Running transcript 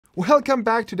Welcome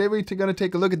back. Today we're going to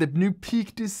take a look at the new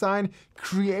Peak Design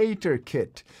Creator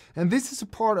Kit. And this is a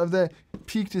part of the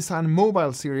Peak Design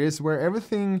mobile series where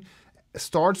everything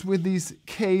starts with this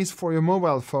case for your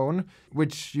mobile phone,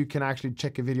 which you can actually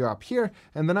check a video up here.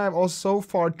 And then I've also so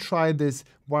far tried this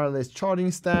wireless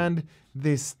charging stand,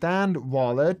 this stand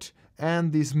wallet,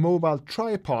 and this mobile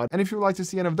tripod. And if you would like to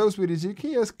see any of those videos, you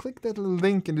can just click that little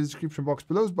link in the description box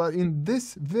below. But in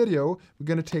this video, we're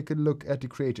going to take a look at the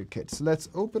Creator Kit. So let's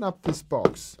open up this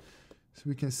box so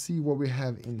we can see what we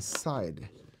have inside.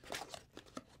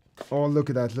 Oh, look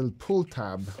at that little pull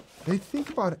tab. They think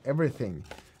about everything.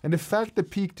 And the fact that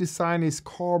Peak Design is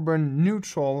carbon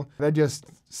neutral, that just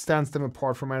stands them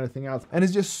apart from anything else. And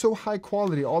it's just so high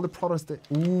quality. All the products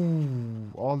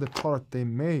they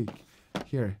make.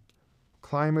 Here.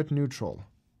 Climate neutral,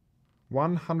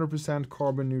 100%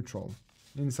 carbon neutral.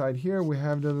 Inside here we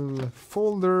have the little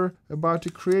folder about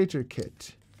the Creator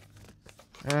Kit.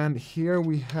 And here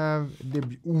we have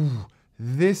the,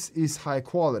 this is high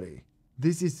quality.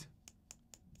 This is,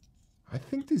 I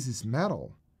think this is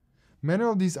metal. Many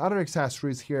of these other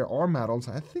accessories here are metals.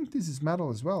 I think this is metal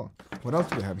as well. What else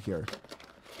do we have here?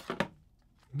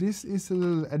 This is a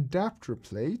little adapter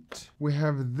plate. We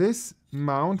have this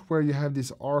mount where you have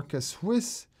this Arca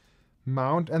Swiss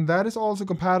mount, and that is also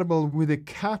compatible with a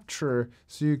capture.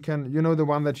 So you can, you know, the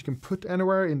one that you can put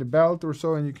anywhere in the belt or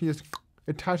so, and you can just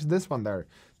attach this one there.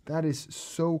 That is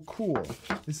so cool.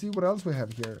 Let's see what else we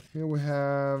have here. Here we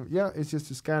have, yeah, it's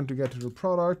just a scan to get to the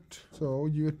product. So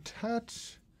you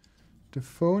attach the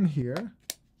phone here.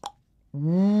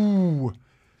 Ooh,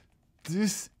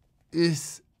 this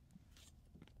is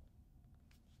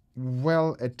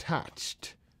well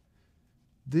attached.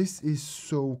 This is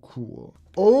so cool.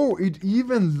 Oh, it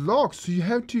even locks, so you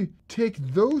have to take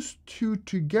those two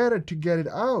together to get it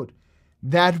out.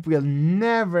 That will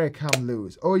never come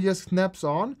loose. Oh, it just snaps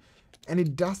on and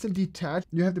it doesn't detach.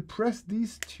 You have to press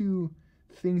these two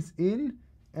things in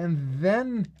and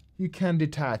then you can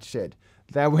detach it.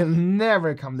 That will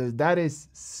never come loose. That is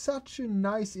such a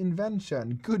nice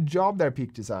invention. Good job there,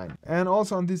 Peak Design. And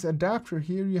also on this adapter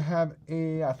here, you have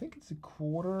a, I think it's a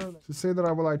quarter. To say that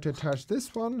I would like to attach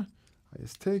this one, I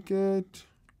just take it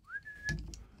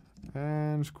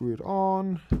and screw it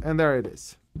on. And there it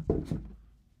is.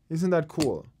 Isn't that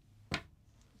cool?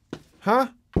 Huh?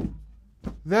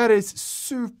 That is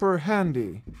super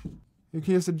handy. You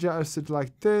can just adjust it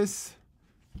like this.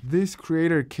 This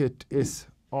Creator Kit is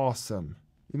awesome.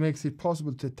 It makes it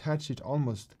possible to attach it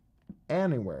almost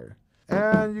anywhere.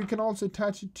 And you can also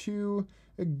attach it to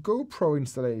a GoPro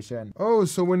installation. Oh,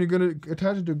 so when you're going to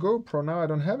attach it to GoPro, now I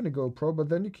don't have any GoPro, but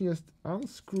then you can just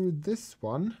unscrew this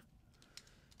one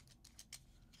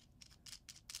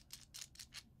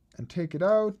and take it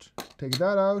out, take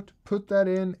that out, put that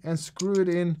in and screw it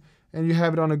in, and you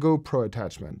have it on a GoPro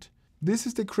attachment. This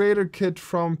is the Creator Kit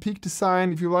from Peak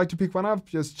Design. If you'd like to pick one up,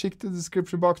 just check the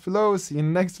description box below. See you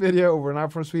in the next video. Over and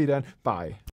out from Sweden.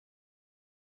 Bye.